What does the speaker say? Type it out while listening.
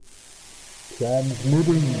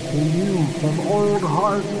Transmitting to you from Old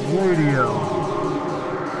Heart Radio.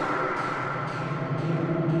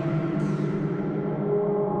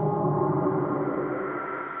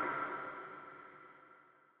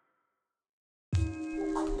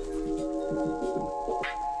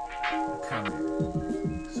 Come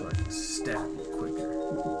here, so I can stab you quicker,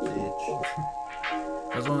 bitch.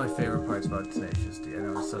 That was one of my favorite parts about Tenacious D. I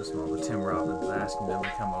know it's so small, but Tim Robbins asking them to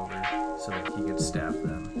come over so that he could stab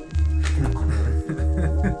them. Come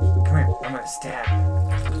here, I'm gonna stab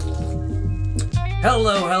you.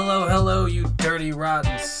 Hello, you dirty,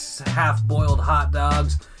 rotten, half-boiled hot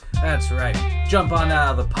dogs. That's right. Jump on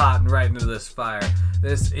out of the pot and right into this fire.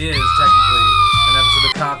 This is technically an episode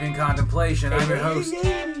of Coffee and Contemplation. I'm your host,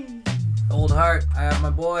 Old Heart. I have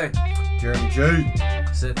my boy, Jeremy J.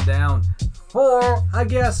 sitting down for a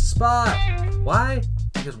guest spot. Why?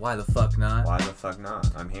 Because why the fuck not? Why the fuck not?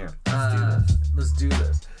 I'm here. Let's do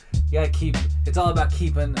this. You gotta keep. It's all about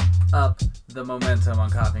keeping up the momentum on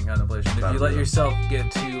Coffee and Contemplation. If you let yourself get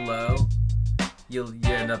too low, you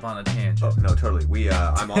end up on a tangent. Oh no, totally.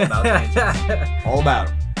 I'm all about tangents. All about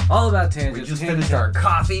them. All about tangents. We just finished our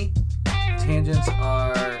coffee. Tangents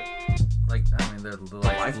are they're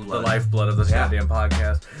the lifeblood of this goddamn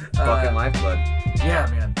podcast. Fucking lifeblood. Yeah,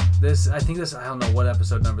 man. I don't know what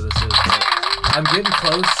episode number this is, but I'm getting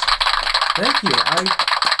close. Thank you. I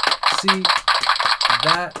see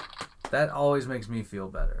that always makes me feel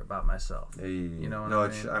better about myself. You know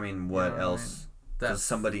what I mean? What else does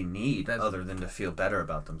somebody need other than to feel better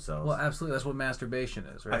about themselves? Well, absolutely. That's what masturbation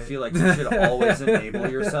is, right? I feel like you should always enable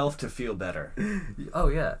yourself to feel better. Oh,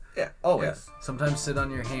 yeah. Yeah, always. Yeah. Sometimes sit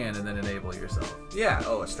on your hand and then enable yourself. Yeah.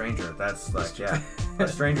 Oh, a stranger. That's like, yeah. A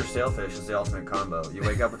stranger sailfish is the ultimate combo. You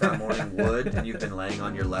wake up with that morning wood and you've been laying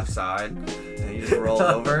on your left side and you just roll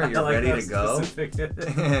over. You're ready to go.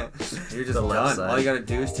 You're just done. All you got to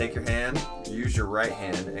do is take your hand, use your right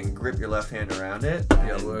hand, and grip your left hand around it.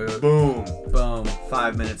 Yeah, boom.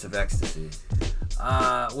 5 minutes of ecstasy.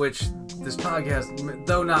 Which this podcast,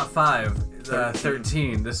 though not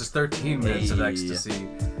 13. This is 13 minutes of ecstasy.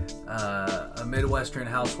 A Midwestern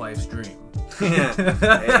housewife's dream.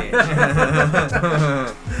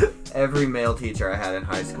 Every male teacher I had in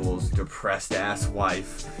high school's depressed ass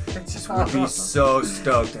wife just would be so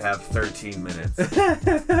stoked to have 13 minutes.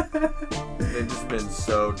 They've just been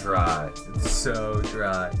so dry. It's so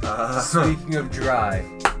dry. Speaking of dry,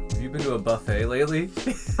 have you been to a buffet lately?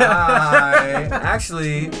 I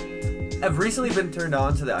actually have recently been turned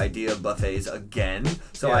on to the idea of buffets again.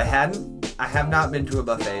 So yeah. I have not been to a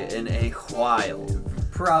buffet in a while.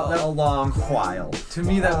 A long while. To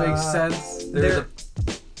me, that makes sense. There's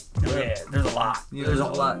a lot. Yeah, there's a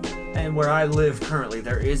lot. And where I live currently,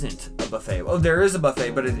 there isn't a buffet. Oh, there is a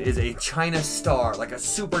buffet, but it is a China Star, like a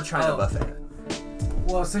super China buffet.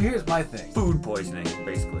 Well, so here's my thing. Food poisoning,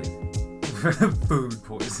 basically. Food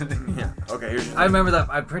poisoning. Yeah. Okay, here's your thing. I remember that.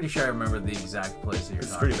 I'm pretty sure I remember the exact place that you're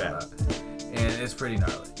talking about. It's pretty bad. And it's pretty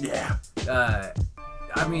gnarly. Yeah.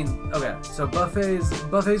 Okay, so buffets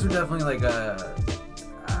were definitely like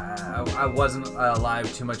I wasn't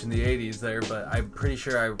alive too much in the 80s there, but I'm pretty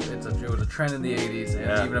sure it was a trend in the 80s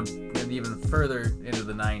and even further into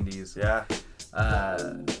the 90s. Yeah.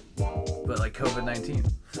 But like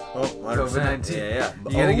COVID-19. Oh, 100%. COVID-19. Yeah.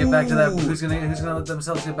 You gotta get back to that. Who's gonna let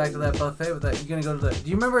themselves get back to that buffet with that? You're gonna go to the. Do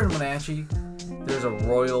you remember in Wenatchee? There's a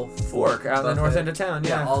Royal Fork out in the north end of town.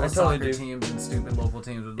 Yeah, all the totally soccer teams and stupid local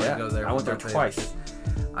teams would go there. I went there twice.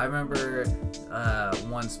 I remember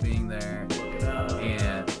once being there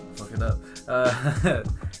and look it up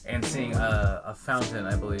and seeing a fountain,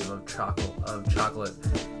 I believe, of chocolate,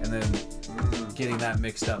 and then getting that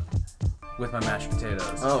mixed up with my mashed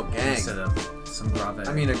potatoes. Oh, gang! Instead of some gravy.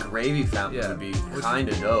 I mean, a gravy fountain would be kind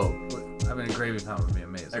of dope. I mean, a gravy fountain would be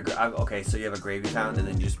amazing. Okay, so you have a gravy fountain, and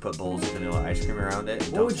then you just put bowls of vanilla ice cream around it,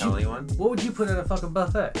 and don't tell anyone? What would you put in a fucking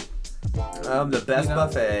buffet? The best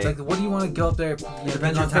buffet. Like, what do you want to go up there?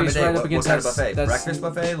 Depends on time of day. What kind of buffet? Breakfast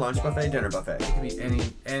buffet, lunch buffet, dinner buffet. It could be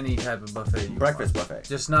any type of buffet. Breakfast buffet.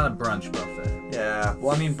 Just not a brunch buffet. Yeah.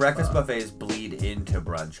 Well, I mean, breakfast buffets bleed into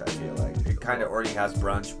brunch. I feel like it kind of already has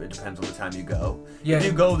brunch, but it depends on the time you go. Yeah. If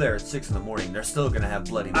you go there at 6 a.m, they're still gonna have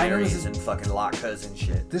Bloody Marys and fucking latkes and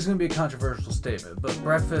shit. This is gonna be a controversial statement, but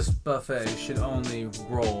breakfast buffets should only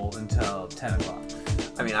roll until 10 o'clock.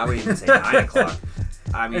 I mean, I would even say 9 o'clock.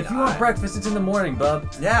 I mean, if you want breakfast, it's in the morning,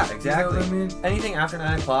 bub. Yeah, exactly. You know what I mean? Anything after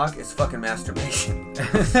 9 o'clock is fucking masturbation.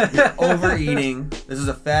 You're overeating. This is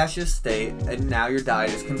a fascist state, and now your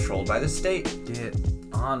diet is controlled by the state. Get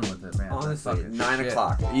on with it, man. Honestly, 9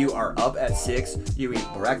 o'clock. You are up at 6. You eat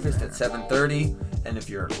breakfast at 7:30, and if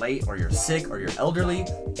you're late or you're sick or you're elderly,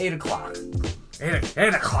 8 o'clock. 8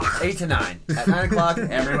 o'clock. 8 to 9. At 9 o'clock,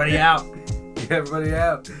 everybody out. Everybody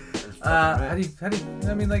out. How do you?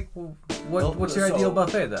 I mean, like, what's your ideal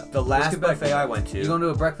buffet though? The last buffet I went to. You going to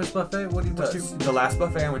a breakfast buffet? The last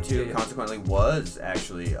buffet I went to, consequently, was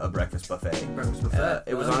actually a breakfast buffet. Breakfast buffet.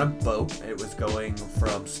 It was on a boat. It was going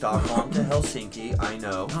from Stockholm to Helsinki. I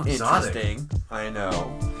know. Interesting. I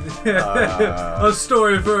know. A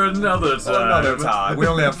story for another time. Another time. We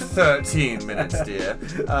only have 13 minutes, dear.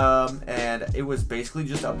 And it was basically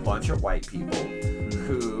just a bunch of white people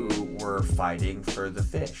who were fighting for the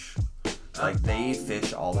fish. Like, they eat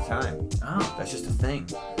fish all the time. Oh. That's just a thing.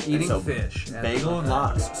 Eating fish. Bagel and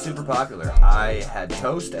lox, super popular. I had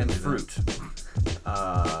toast and fruit. And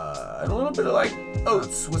a little bit of, like,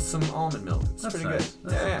 oats with some almond milk. It's pretty nice.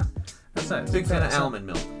 good. Yeah. That's nice. Big fan of almond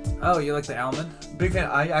milk. Oh, you like the almond? Big fan.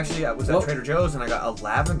 I was at Trader Joe's and I got a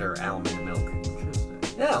lavender almond milk. Interesting.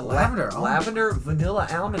 Yeah, lavender vanilla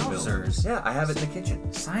almond milk. Wowzers. Yeah, I have it in the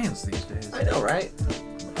kitchen. Science these days. I know, right?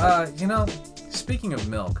 Speaking of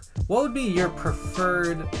milk, what would be your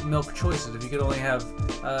preferred milk choices if you could only have,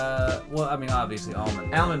 obviously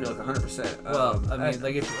almond. Almond milk,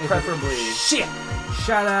 100%. If preferably. Shit!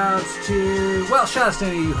 Shoutouts to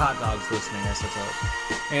any of you hot dogs listening, I suppose.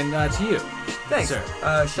 And to you. Thanks. Sir.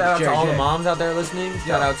 Shout out to all the moms out there listening.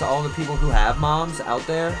 Shout out to all the people who have moms out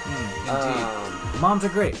there. Indeed. Moms are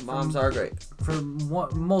great. Moms are great. For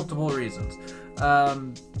multiple reasons.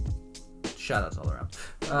 Shout outs all around.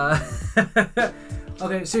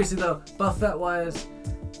 Okay, seriously though, buffet wise,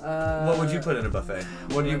 what would you put in a buffet?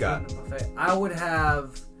 What do you got? I would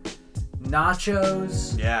have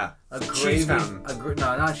nachos. Yeah. A cheese gravy. fountain.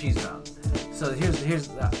 No, not cheese fountain. So here's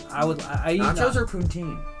I eat nachos or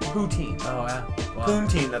poutine? Poutine. Oh yeah. Well,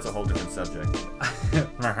 poutine. That's a whole different subject.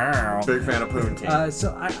 Big fan of poutine.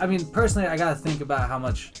 So I mean, personally, I gotta think about how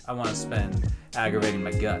much I want to spend aggravating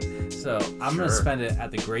my gut. So I'm gonna spend it at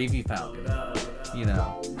the gravy fountain. You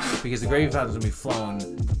know, because the gravy fountain's gonna be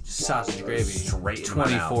flowing sausage gravy straight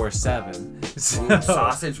 24/7.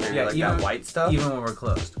 Sausage gravy, that white stuff. Even when we're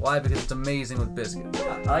closed. Why? Because it's amazing with biscuits.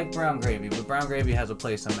 I like brown gravy, but brown gravy has a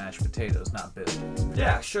place on mashed potatoes, not biscuits.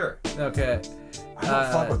 Yeah, sure. Okay. I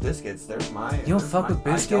don't fuck with biscuits. There's my. You don't fuck with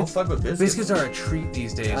biscuits? I don't fuck with biscuits. Biscuits are a treat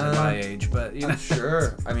these days at my age, but you know. I'm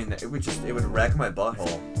sure. I mean, it would wreck my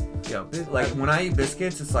butthole. Yo, like when I eat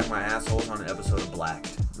biscuits, it's like my asshole's on an episode of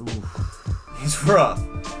Blacked. Oof. It's rough.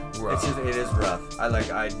 It is rough.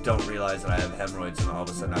 I don't realize that I have hemorrhoids and all of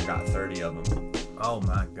a sudden I've got 30 of them. Oh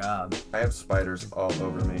my god. I have spiders all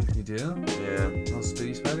over me. You do? Yeah. Little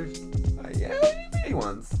spitty spiders? Yeah, bitty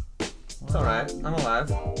ones. It's alright. I'm alive.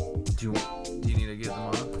 Do you need to get them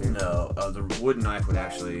off? No. The wood knife would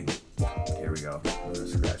actually. Here we go. I'm gonna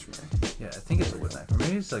scratch my. Yeah, I think it's a wood knife. Or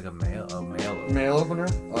maybe it's like a mail opener. Mail opener?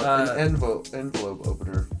 An envelope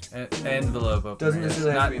opener. Envelope opener. Doesn't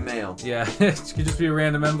necessarily have to be mail. Yeah, it could just be a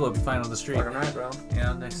random envelope you find on the street. Fucking right, bro. You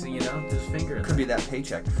know, next thing you know, there's a finger in Could be that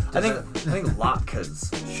paycheck. I think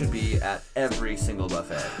latkes should be at every single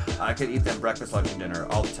buffet. I could eat them breakfast, lunch, and dinner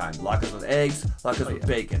all the time. Latkes with eggs, latkes with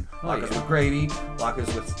bacon, latkes with gravy, latkes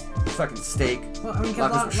with fucking steak, well, I mean,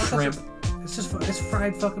 latkes with shrimp. It's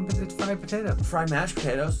fried potato. Fried mashed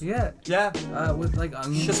potatoes. Yeah. Yeah. With like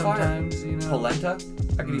onions sometimes, you know. Polenta.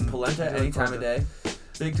 I could eat polenta any time of day.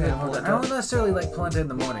 Big fan of polenta. I don't necessarily like polenta in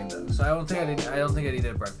the morning though, so I don't think I'd eat it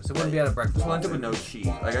at breakfast. It wouldn't be at a breakfast. Polenta with no cheese.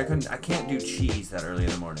 Like I can't do cheese that early in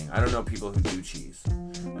the morning. I don't know people who do cheese.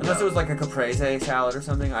 Unless it was like a caprese salad or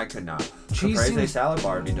something, I could not. Caprese salad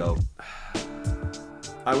bar would be dope.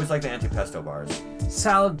 I always like the antipesto bars.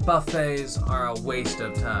 Salad buffets are a waste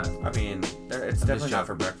of time. I mean, it's definitely not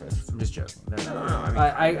for breakfast. I'm just joking. No. I mean,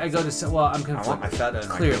 I go to I'm conflicted. I want my feta and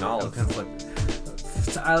my green olives. I'm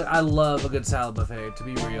conflicted. I love a good salad buffet, to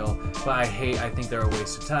be real, but I think they're a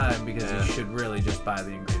waste of time because you should really just buy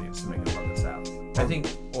the ingredients to make a fucking salad.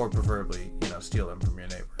 Or preferably, steal them from your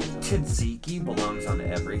neighbor. Tzatziki belongs on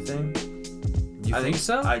everything. I think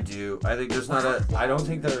so? I do. I think there's not I don't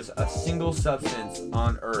think there's a single substance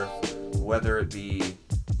on earth, whether it be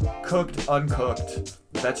cooked, uncooked,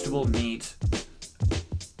 vegetable, meat,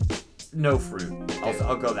 no fruit.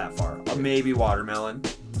 I'll go that far. Maybe watermelon.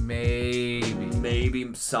 Maybe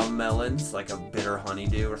some melons, like a bitter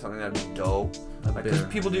honeydew or something. That'd be dope. Because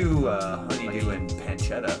people do honeydew and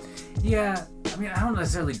pancetta. Yeah, I mean, I don't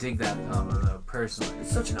necessarily dig that combo though, personally.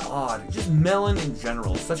 It's such an odd, just melon in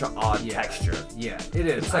general. It's such an odd texture. Yeah, it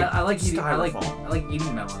is. It's like I like eating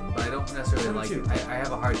melon, but I don't necessarily like it. I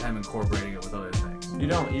have a hard time incorporating it with other things. You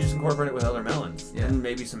don't. You just incorporate it with other melons. Yeah. And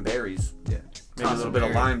maybe some berries. Yeah. Maybe a little bit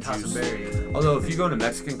of lime juice. Although if you go into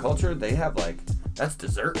Mexican culture, they have like that's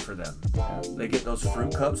dessert for them. They get those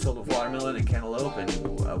fruit cups filled with watermelon and cantaloupe and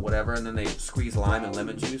whatever, and then they squeeze lime and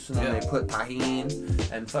lemon juice, and then they put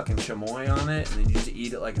tahini and fucking chamoy on it, and then you just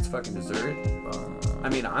eat it like it's fucking dessert. I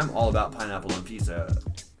mean, I'm all about pineapple on pizza.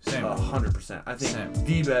 Same. 100%. I think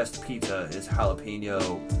the best pizza is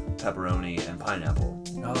jalapeno, pepperoni, and pineapple.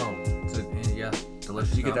 Yeah,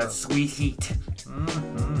 delicious. You get that sweet heat.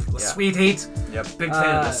 Mm-hmm. Sweet heat. Yep, big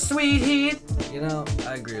fan of the sweet heat. You know,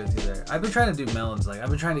 I agree with you there. I've been trying to do melons. I've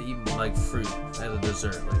been trying to eat like fruit as a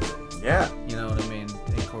dessert lately. Yeah. You know what I mean?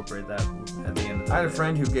 Incorporate that at the end of the I had a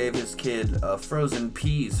friend who gave his kid frozen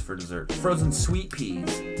peas for dessert. Frozen sweet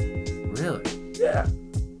peas. Really? Yeah.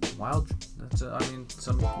 Wild. That's you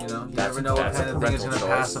never know what kind of thing is going to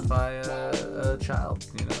pacify a child,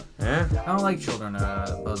 you know? Yeah. I don't like children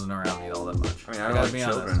buzzing around me all that much. I mean, I don't like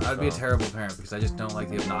children. Honest. I'd be a terrible parent because I just don't like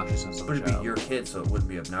the obnoxiousness of But a it'd child. be your kid, so it wouldn't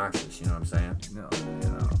be obnoxious, you know what I'm saying? No,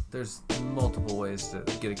 there's multiple ways to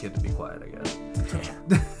get a kid to be quiet, I guess.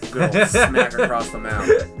 Good old smack across the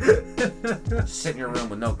mouth. Sit in your room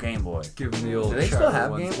with no Game Boy. Give him the old. Do they still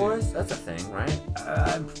have Game Boys? That's a thing, right?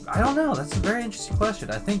 I don't know. That's a very interesting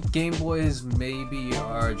question. I think Game Boys maybe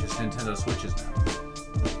are just Nintendo Switches now.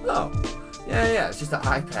 Oh. Yeah. It's just an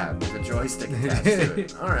iPad with a joystick attached to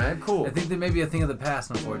it. All right, cool. I think they may be a thing of the past,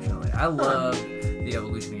 unfortunately. I love the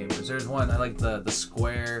evolution of Game Boys. There's one I like the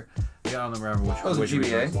square. I don't remember which. Oh, the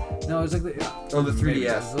GBA? No, it was like the. The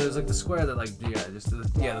 3DS. It was like the square that the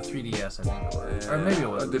 3DS I think it was, or maybe it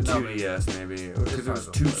was the 2DS maybe because it was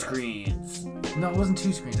two screens. No, it wasn't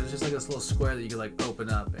two screens. It was just like this little square that you could like open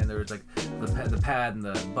up, and there was like the pad and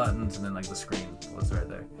the buttons, and then like the screen was right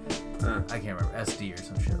there. I can't remember, SD or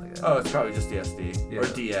some shit like that. Oh, it's probably just the SD or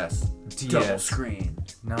DS. Double screen.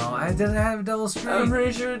 No, I didn't have a double screen. I'm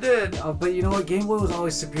pretty sure it did. But you know what? Game Boy was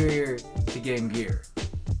always superior to Game Gear.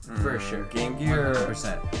 For sure. Game Gear.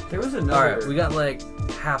 100%. There was another. Alright, we got like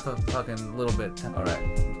half a fucking little bit.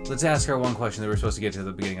 Alright. Let's ask our one question that we're supposed to get to at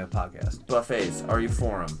the beginning of the podcast. Buffets, are you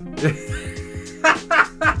for them?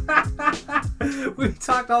 We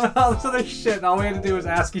talked all about all this other shit, and all we had to do was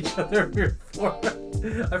ask each other if we were for it.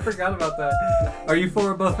 I forgot about that. Are you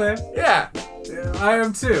for a buffet? Yeah. I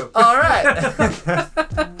am too. Alright.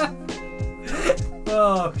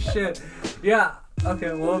 Oh, shit. Yeah.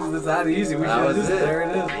 Okay, well, it's that easy. There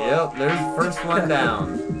it is. Yep, there's the first one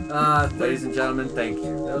down. Ladies and gentlemen, thank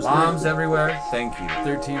you. Moms everywhere, thank you.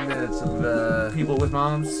 13 minutes of people with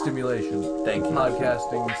moms, stimulation. Thank you.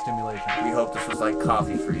 Podcasting stimulation. We hope this was like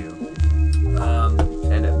coffee for you.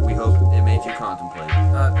 And we hope it made you contemplate.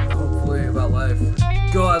 Hopefully about life.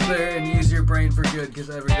 Go out there and use your brain for good, because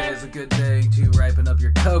every day is a good day to ripen up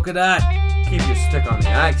your coconut. Keep your stick on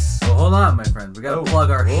the ice. Well, hold on, my friend. We gotta plug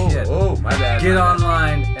our shit. Oh, my bad. Get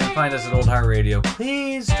online and find us at Old Heart Radio.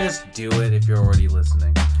 Please just do it if you're already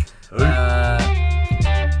listening.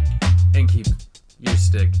 And keep your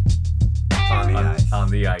stick on the ice. On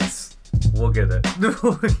the ice. We'll get it.